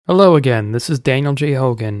Hello again, this is Daniel J.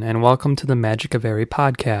 Hogan, and welcome to the Magic of Eyri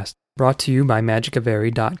podcast, brought to you by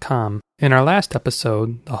magicofeyri.com. In our last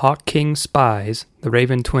episode, the Hawk King's spies, the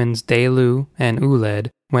Raven twins Delu and Uled,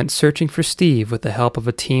 went searching for Steve with the help of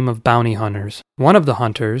a team of bounty hunters. One of the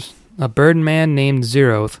hunters, a birdman named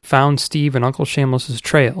Zeroth, found Steve and Uncle Shameless's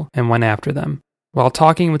trail and went after them. While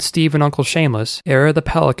talking with Steve and Uncle Shameless, Eyri the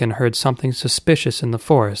Pelican heard something suspicious in the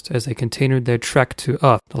forest as they continued their trek to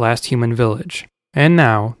the last human village. And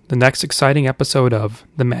now, the next exciting episode of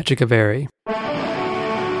The Magic of Eyri.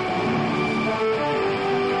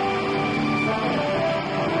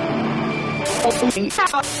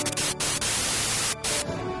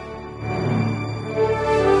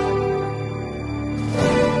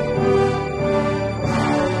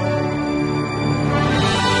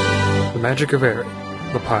 The Magic of Eyri,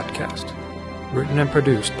 the podcast. Written and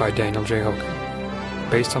produced by Daniel J. Hogan.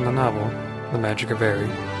 Based on the novel, The Magic of Eyri,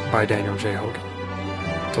 by Daniel J. Hogan.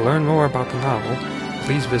 To learn more about the novel,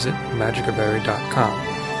 please visit magicofeyri.com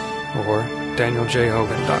or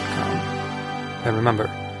danieljhogan.com. And remember,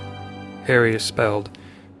 Eyri is spelled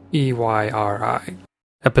E-Y-R-I.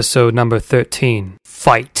 Episode number 13,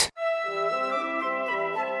 Fight!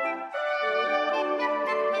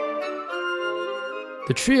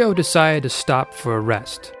 The trio decided to stop for a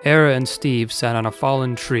rest. Eyri and Steve sat on a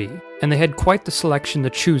fallen tree, and they had quite the selection to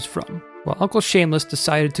choose from, while Uncle Shameless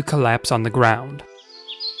decided to collapse on the ground.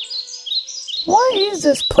 Why is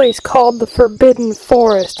this place called the Forbidden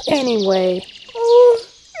Forest, anyway? Oh,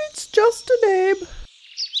 it's just a name.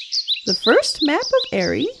 The first map of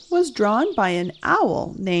Eyri was drawn by an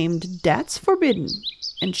owl named That's Forbidden,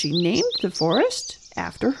 and she named the forest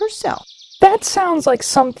after herself. That sounds like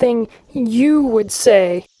something you would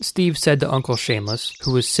say. Steve said to Uncle Shameless,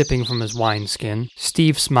 who was sipping from his wineskin.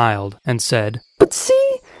 Steve smiled and said, But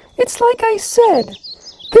see, it's like I said.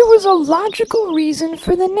 There was a logical reason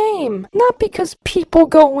for the name, not because people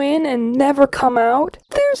go in and never come out.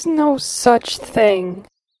 There's no such thing.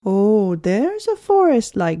 Oh, there's a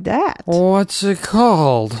forest like that. What's it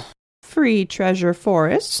called? Free Treasure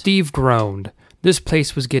Forest. Steve groaned. This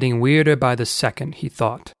place was getting weirder by the second, he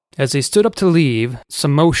thought. As they stood up to leave,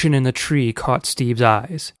 some motion in the tree caught Steve's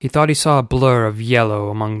eyes. He thought he saw a blur of yellow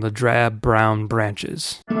among the drab brown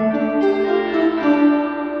branches.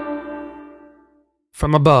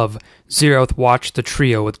 From above, Zeroth watched the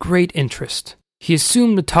trio with great interest. He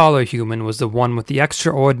assumed the taller human was the one with the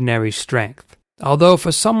extraordinary strength, although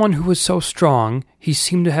for someone who was so strong, he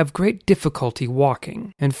seemed to have great difficulty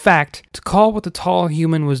walking. In fact, to call what the tall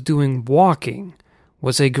human was doing walking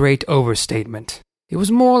was a great overstatement. It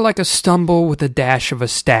was more like a stumble with a dash of a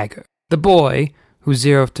stagger. The boy, who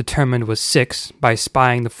Zeroth determined was 6 by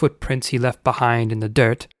spying the footprints he left behind in the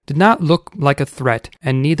dirt, did not look like a threat,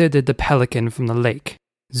 and neither did the pelican from the lake.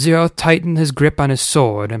 Zeroth tightened his grip on his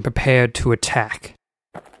sword and prepared to attack.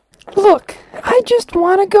 Look, I just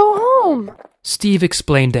want to go home, Steve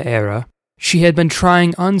explained to Eyri. She had been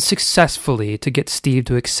trying unsuccessfully to get Steve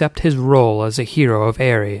to accept his role as a hero of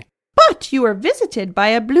Eyri. But you were visited by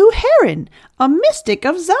a blue heron, a mystic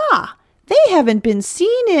of Za. They haven't been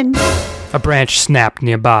seen in... A branch snapped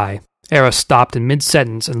nearby. Eyri stopped in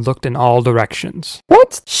mid-sentence and looked in all directions.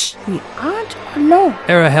 What? Shh, we aren't alone.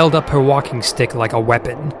 Eyri held up her walking stick like a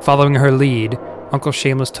weapon. Following her lead, Uncle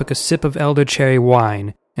Shameless took a sip of eldercherry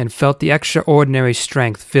wine and felt the extraordinary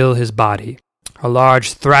strength fill his body. A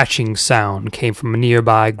large thrashing sound came from a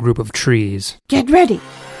nearby group of trees. Get ready.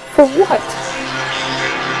 For what?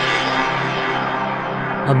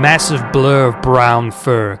 A massive blur of brown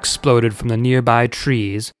fur exploded from the nearby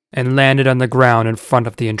trees and landed on the ground in front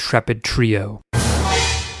of the intrepid trio.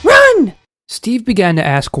 Run! Steve began to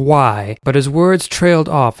ask why, but his words trailed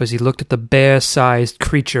off as he looked at the bear-sized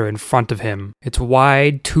creature in front of him. Its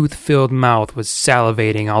wide, tooth-filled mouth was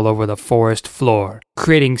salivating all over the forest floor,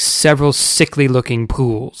 creating several sickly-looking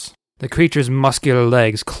pools. The creature's muscular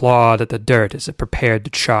legs clawed at the dirt as it prepared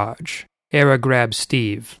to charge. Eyri grabbed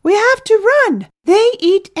Steve. We have to run! They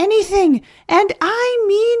eat anything, and I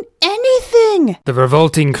mean anything! The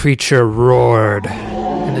revolting creature roared,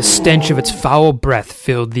 and the stench of its foul breath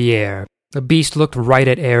filled the air. The beast looked right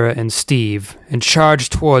at Eyri and Steve, and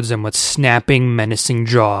charged towards them with snapping, menacing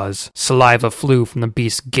jaws. Saliva flew from the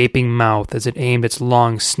beast's gaping mouth as it aimed its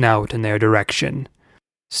long snout in their direction.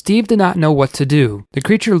 Steve did not know what to do. The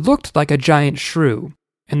creature looked like a giant shrew,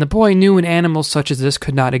 and the boy knew an animal such as this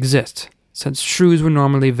could not exist, since shrews were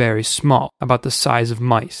normally very small, about the size of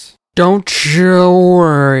mice. Don't you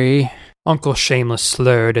worry, Uncle Shameless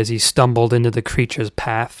slurred as he stumbled into the creature's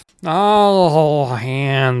path. I'll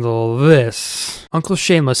handle this. Uncle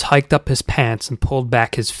Shameless hiked up his pants and pulled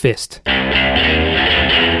back his fist.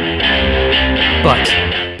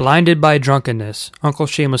 But Blinded by drunkenness, Uncle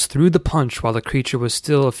Seamus threw the punch while the creature was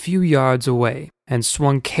still a few yards away and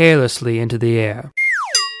swung carelessly into the air.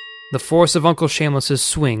 The force of Uncle Seamus's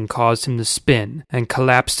swing caused him to spin and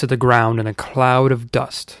collapse to the ground in a cloud of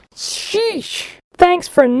dust. Sheesh! Thanks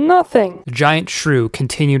for nothing. The giant shrew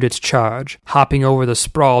continued its charge, hopping over the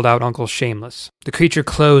sprawled-out Uncle Seamus. The creature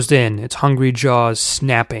closed in, its hungry jaws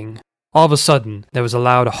snapping. All of a sudden, there was a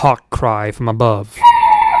loud hawk cry from above.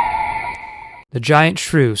 The giant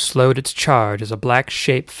shrew slowed its charge as a black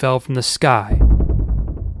shape fell from the sky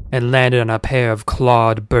and landed on a pair of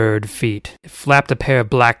clawed bird feet. It flapped a pair of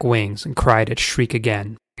black wings and cried its shriek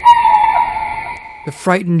again. The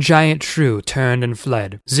frightened giant shrew turned and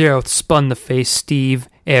fled. Zeroth spun to face Steve,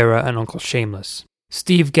 Eyri, and Uncle Seamus.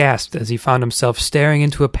 Steve gasped as he found himself staring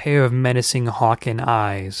into a pair of menacing hawken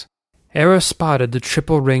eyes. Eyri spotted the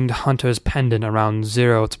triple-ringed hunter's pendant around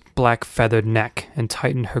Zeroth's black-feathered neck and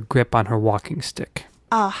tightened her grip on her walking stick.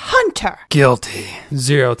 A hunter! Guilty,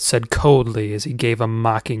 Zeroth said coldly as he gave a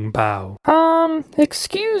mocking bow.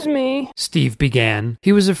 Excuse me. Steve began.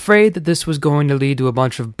 He was afraid that this was going to lead to a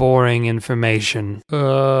bunch of boring information. He's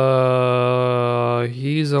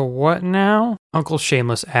a what now? Uncle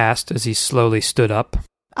Seamus asked as he slowly stood up.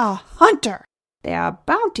 A hunter! They are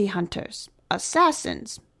bounty hunters,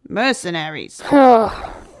 assassins, mercenaries.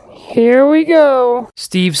 Here we go.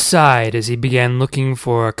 Steve sighed as he began looking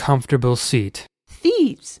for a comfortable seat.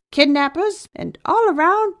 Thieves, kidnappers, and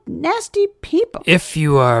all-around nasty people. If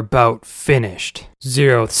you are about finished,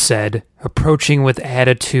 Zeroth said, approaching with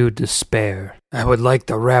attitude despair, I would like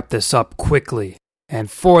to wrap this up quickly.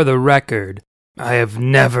 And for the record, I have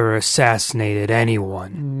never assassinated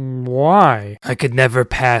anyone. Why? I could never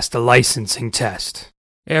pass the licensing test.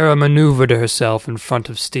 Eyri maneuvered herself in front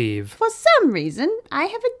of Steve. For some reason, I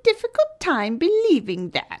have a difficult time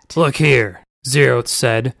believing that. Look here, Zeroth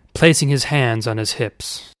said, placing his hands on his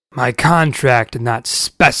hips. My contract did not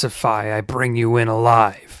specify I bring you in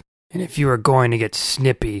alive, and if you are going to get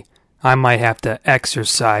snippy, I might have to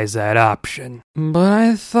exercise that option. But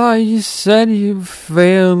I thought you said you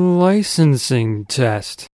failed licensing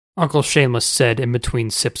test, Uncle Seamus said in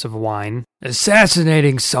between sips of wine.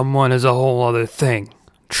 Assassinating someone is a whole other thing.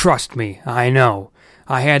 Trust me, I know.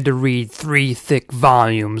 I had to read 3 thick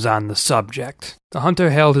volumes on the subject. The hunter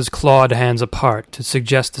held his clawed hands apart to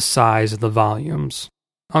suggest the size of the volumes.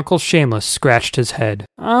 Uncle Seamus scratched his head.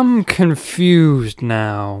 I'm confused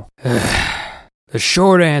now. The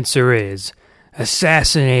short answer is,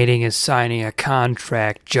 assassinating is signing a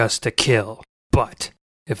contract just to kill. But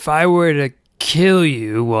if I were to kill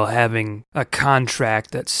you while having a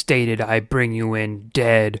contract that stated I bring you in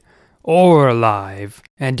dead or alive,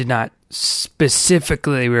 and did not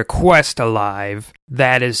specifically request alive,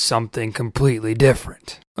 that is something completely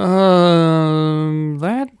different.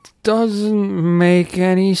 That doesn't make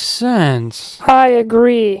any sense. I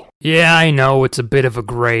agree. Yeah, I know it's a bit of a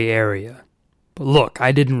gray area. But look,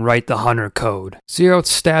 I didn't write the hunter code. Zeroth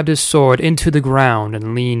stabbed his sword into the ground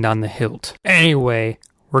and leaned on the hilt. Anyway,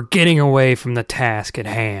 we're getting away from the task at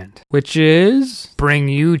hand, which is bring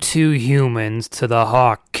you 2 humans to the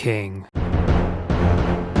Hawk King.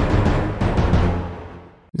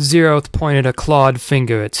 Zeroth pointed a clawed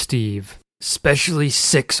finger at Steve. Especially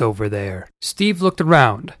 6 over there. Steve looked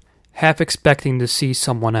around, half expecting to see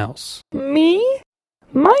someone else. Me?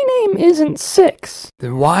 My name isn't 6.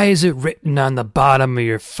 Then why is it written on the bottom of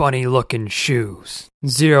your funny-looking shoes?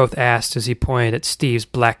 Zeroth asked as he pointed at Steve's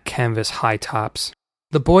black canvas high tops.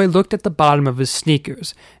 The boy looked at the bottom of his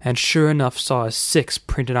sneakers and sure enough saw a 6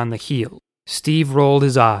 printed on the heel. Steve rolled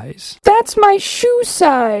his eyes. That's my shoe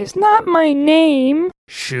size, not my name.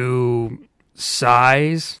 Shoe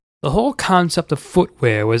size? The whole concept of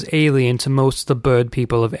footwear was alien to most of the bird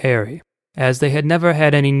people of Eyri, as they had never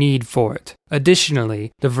had any need for it.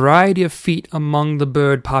 Additionally, the variety of feet among the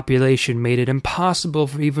bird population made it impossible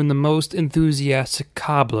for even the most enthusiastic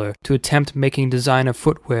cobbler to attempt making designer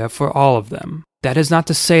footwear for all of them. That is not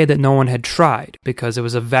to say that no one had tried, because it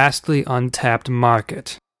was a vastly untapped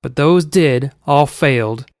market. But those did, all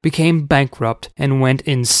failed, became bankrupt, and went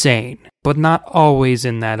insane. But not always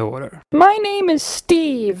in that order. My name is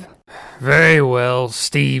Steve. Very well,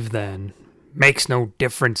 Steve then. Makes no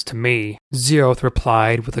difference to me, Zeroth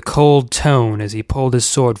replied with a cold tone as he pulled his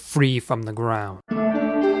sword free from the ground.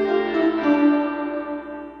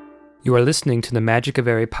 You are listening to the Magic of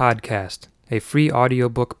Eyri podcast, a free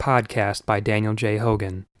audiobook podcast by Daniel J.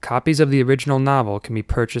 Hogan. Copies of the original novel can be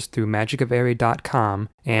purchased through magicofeyri.com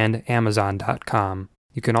and amazon.com.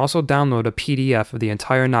 You can also download a PDF of the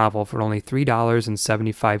entire novel for only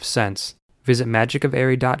 $3.75. Visit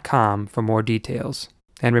magicofeyri.com for more details.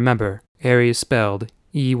 And remember, Eyri is spelled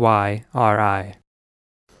E-Y-R-I.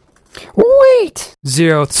 Wait!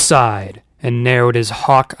 Zeroth sighed and narrowed his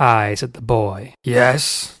hawk eyes at the boy.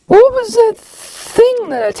 Yes? What was that thing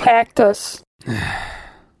that attacked us?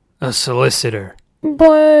 A solicitor.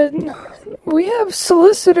 But we have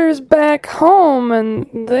solicitors back home,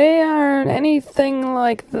 and they aren't anything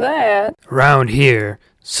like that. Around here,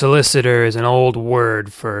 solicitor is an old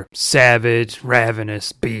word for savage,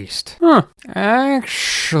 ravenous beast. Huh.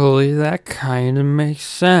 Actually, that kinda makes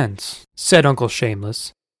sense, said Uncle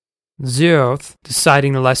Shameless. Zeroth,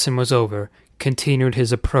 deciding the lesson was over, continued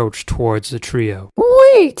his approach towards the trio.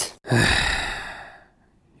 Wait!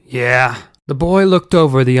 Yeah. The boy looked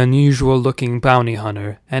over the unusual-looking bounty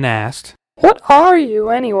hunter and asked, What are you,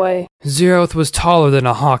 anyway? Zeroth was taller than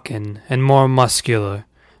a Hawken and more muscular,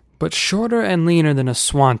 but shorter and leaner than a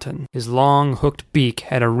Swanton. His long, hooked beak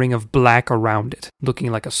had a ring of black around it,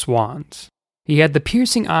 looking like a swan's. He had the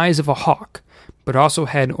piercing eyes of a hawk, but also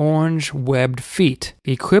had orange, webbed feet,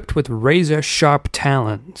 equipped with razor-sharp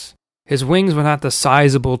talons. His wings were not the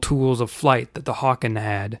sizable tools of flight that the Hawken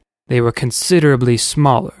had. They were considerably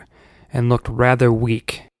smaller, and looked rather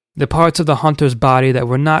weak. The parts of the hunter's body that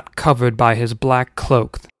were not covered by his black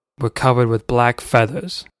cloak were covered with black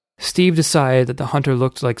feathers. Steve decided that the hunter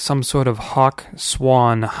looked like some sort of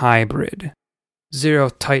hawk-swan hybrid.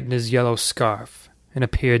 Zeroth tightened his yellow scarf and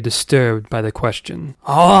appeared disturbed by the question.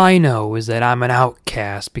 All I know is that I'm an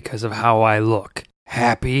outcast because of how I look.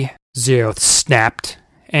 Happy? Zeroth snapped,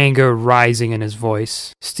 anger rising in his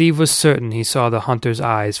voice. Steve was certain he saw the hunter's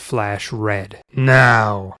eyes flash red.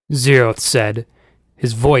 Now, Zeroth said,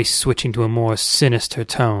 his voice switching to a more sinister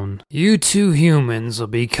tone. You two humans will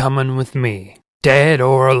be coming with me, dead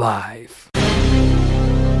or alive.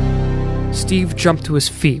 Steve jumped to his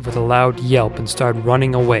feet with a loud yelp and started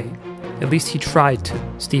running away. At least he tried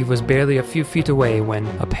to. Steve was barely a few feet away when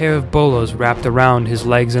a pair of bolas wrapped around his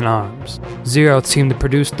legs and arms. Zeroth seemed to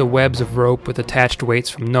produce the webs of rope with attached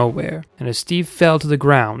weights from nowhere, and as Steve fell to the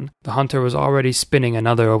ground, the hunter was already spinning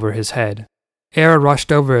another over his head. Eyri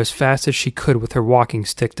rushed over as fast as she could with her walking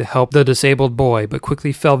stick to help the disabled boy, but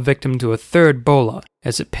quickly fell victim to a third bola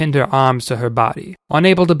as it pinned her arms to her body.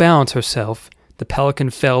 Unable to balance herself, the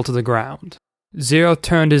pelican fell to the ground. Zeroth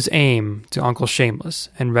turned his aim to Uncle Shameless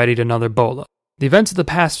and readied another bola. The events of the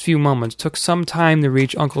past few moments took some time to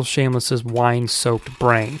reach Uncle Shameless's wine-soaked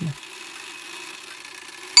brain.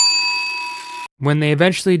 When they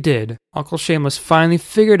eventually did, Uncle Shameless finally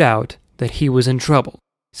figured out that he was in trouble.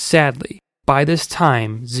 Sadly, by this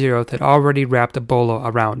time, Zeroth had already wrapped a bola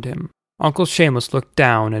around him. Uncle Shameless looked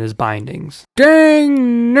down at his bindings.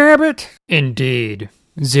 Dang nabbit! Indeed,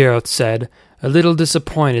 Zeroth said, a little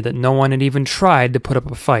disappointed that no one had even tried to put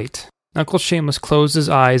up a fight. Uncle Shameless closed his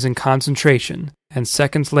eyes in concentration, and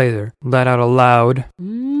seconds later let out a loud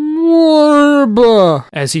 "Morba"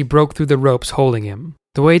 as he broke through the ropes holding him.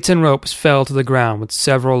 The weights and ropes fell to the ground with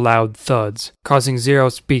several loud thuds, causing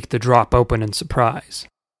Zeroth's beak to drop open in surprise.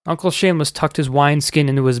 Uncle Shameless tucked his wineskin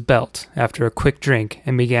into his belt after a quick drink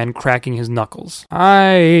and began cracking his knuckles.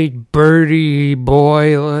 Aight, birdie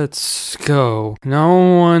boy, let's go.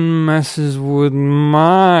 No one messes with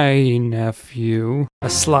my nephew. A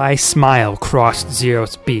sly smile crossed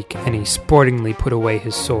Zeroth's beak, and he sportingly put away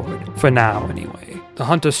his sword. For now, anyway. The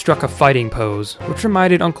hunter struck a fighting pose, which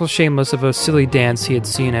reminded Uncle Shameless of a silly dance he had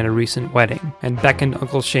seen at a recent wedding, and beckoned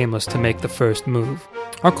Uncle Shameless to make the first move.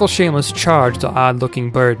 Uncle Shameless charged the odd-looking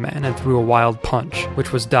birdman and threw a wild punch,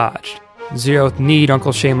 which was dodged. Zeroth kneed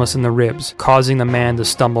Uncle Shameless in the ribs, causing the man to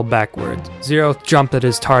stumble backwards. Zeroth jumped at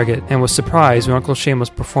his target and was surprised when Uncle Shameless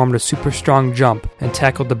performed a super strong jump and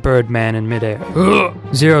tackled the birdman in midair.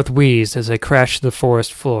 Zeroth wheezed as they crashed to the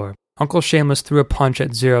forest floor. Uncle Shameless threw a punch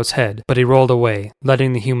at Zeroth's head, but he rolled away,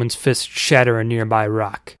 letting the human's fist shatter a nearby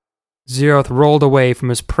rock. Zeroth rolled away from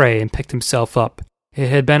his prey and picked himself up. It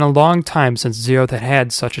had been a long time since Zeroth had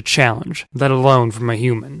had such a challenge, let alone from a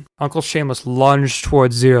human. Uncle Shameless lunged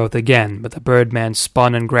towards Zeroth again, but the birdman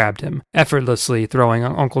spun and grabbed him, effortlessly throwing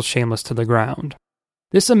Uncle Shameless to the ground.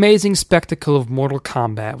 This amazing spectacle of mortal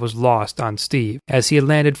combat was lost on Steve, as he had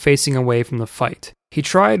landed facing away from the fight. He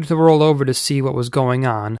tried to roll over to see what was going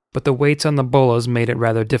on, but the weights on the bolas made it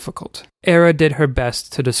rather difficult. Eyri did her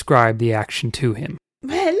best to describe the action to him.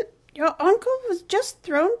 Well, your uncle was just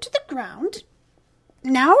thrown to the ground.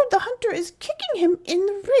 Now the hunter is kicking him in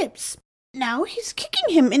the ribs. Now he's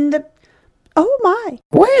kicking him in the... Oh my!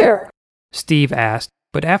 Where? Steve asked,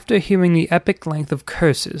 but after hearing the epic length of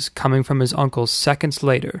curses coming from his uncle seconds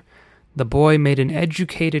later, the boy made an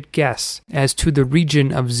educated guess as to the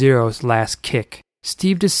region of Zeroth's last kick.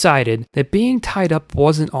 Steve decided that being tied up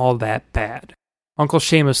wasn't all that bad. Uncle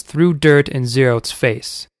Shameless threw dirt in Zeroth's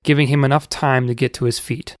face, giving him enough time to get to his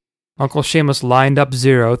feet. Uncle Seamus lined up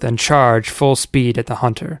Zeroth and charged full speed at the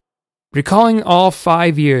hunter. Recalling all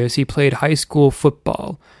 5 years he played high school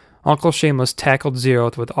football, Uncle Seamus tackled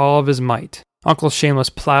Zeroth with all of his might. Uncle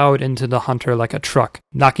Seamus plowed into the hunter like a truck,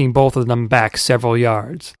 knocking both of them back several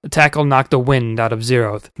yards. The tackle knocked the wind out of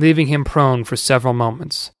Zeroth, leaving him prone for several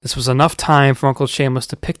moments. This was enough time for Uncle Seamus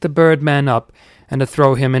to pick the birdman up and to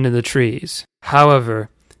throw him into the trees. However,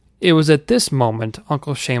 it was at this moment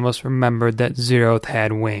Uncle Seamus remembered that Zeroth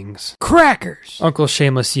had wings. Crackers! Uncle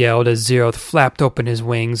Seamus yelled as Zeroth flapped open his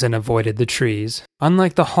wings and avoided the trees.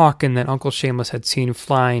 Unlike the hawken that Uncle Seamus had seen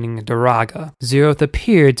flying in Daraga, Zeroth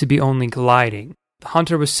appeared to be only gliding. The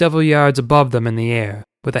hunter was several yards above them in the air,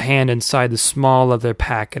 with a hand inside the small leather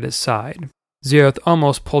pack at his side. Zeroth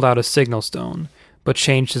almost pulled out a signal stone, but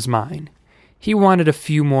changed his mind. He wanted a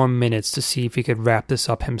few more minutes to see if he could wrap this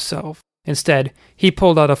up himself. Instead, he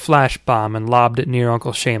pulled out a flash bomb and lobbed it near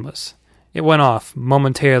Uncle Seamus. It went off,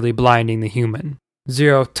 momentarily blinding the human.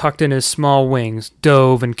 Zeroth tucked in his small wings,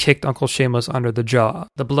 dove, and kicked Uncle Seamus under the jaw.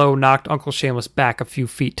 The blow knocked Uncle Seamus back a few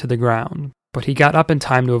feet to the ground, but he got up in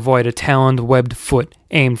time to avoid a taloned, webbed foot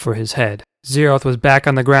aimed for his head. Zeroth was back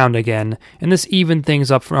on the ground again, and this evened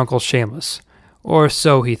things up for Uncle Seamus. Or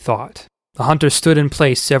so he thought. The hunter stood in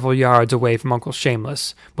place several yards away from Uncle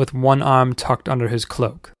Seamus, with one arm tucked under his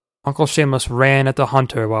cloak. Uncle Seamus ran at the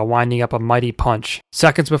hunter while winding up a mighty punch.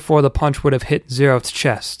 Seconds before the punch would have hit Zeroth's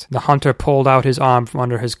chest, the hunter pulled out his arm from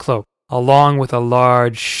under his cloak, along with a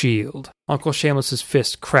large shield. Uncle Seamus's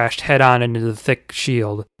fist crashed head-on into the thick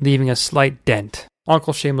shield, leaving a slight dent.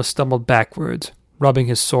 Uncle Seamus stumbled backwards, rubbing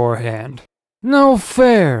his sore hand. No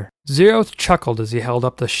fair! Zeroth chuckled as he held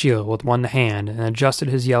up the shield with one hand and adjusted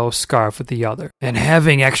his yellow scarf with the other. And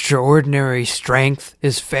having extraordinary strength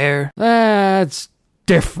is fair? That's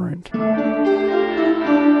different.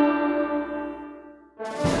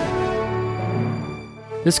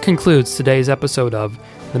 This concludes today's episode of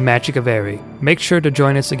The Magic of Eyri. Make sure to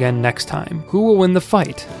join us again next time. Who will win the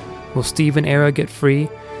fight? Will Steve and Eyri get free?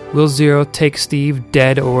 Will Zeroth take Steve,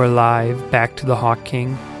 dead or alive, back to the Hawk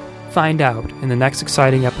King? Find out in the next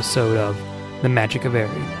exciting episode of The Magic of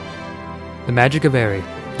Eyri. The Magic of Eyri,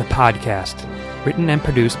 the podcast, written and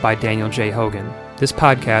produced by Daniel J. Hogan. This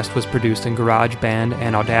podcast was produced in GarageBand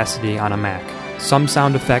and Audacity on a Mac. Some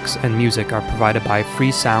sound effects and music are provided by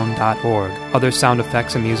freesound.org. Other sound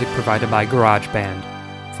effects and music provided by GarageBand.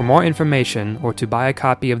 For more information or to buy a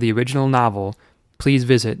copy of the original novel, please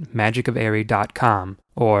visit magicofeyri.com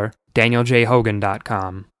or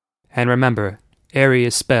danieljhogan.com. And remember, Eyri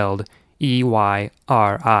is spelled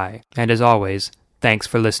E-Y-R-I. And as always, thanks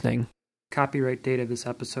for listening. Copyright date of this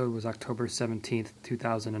episode was October 17th,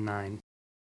 2009.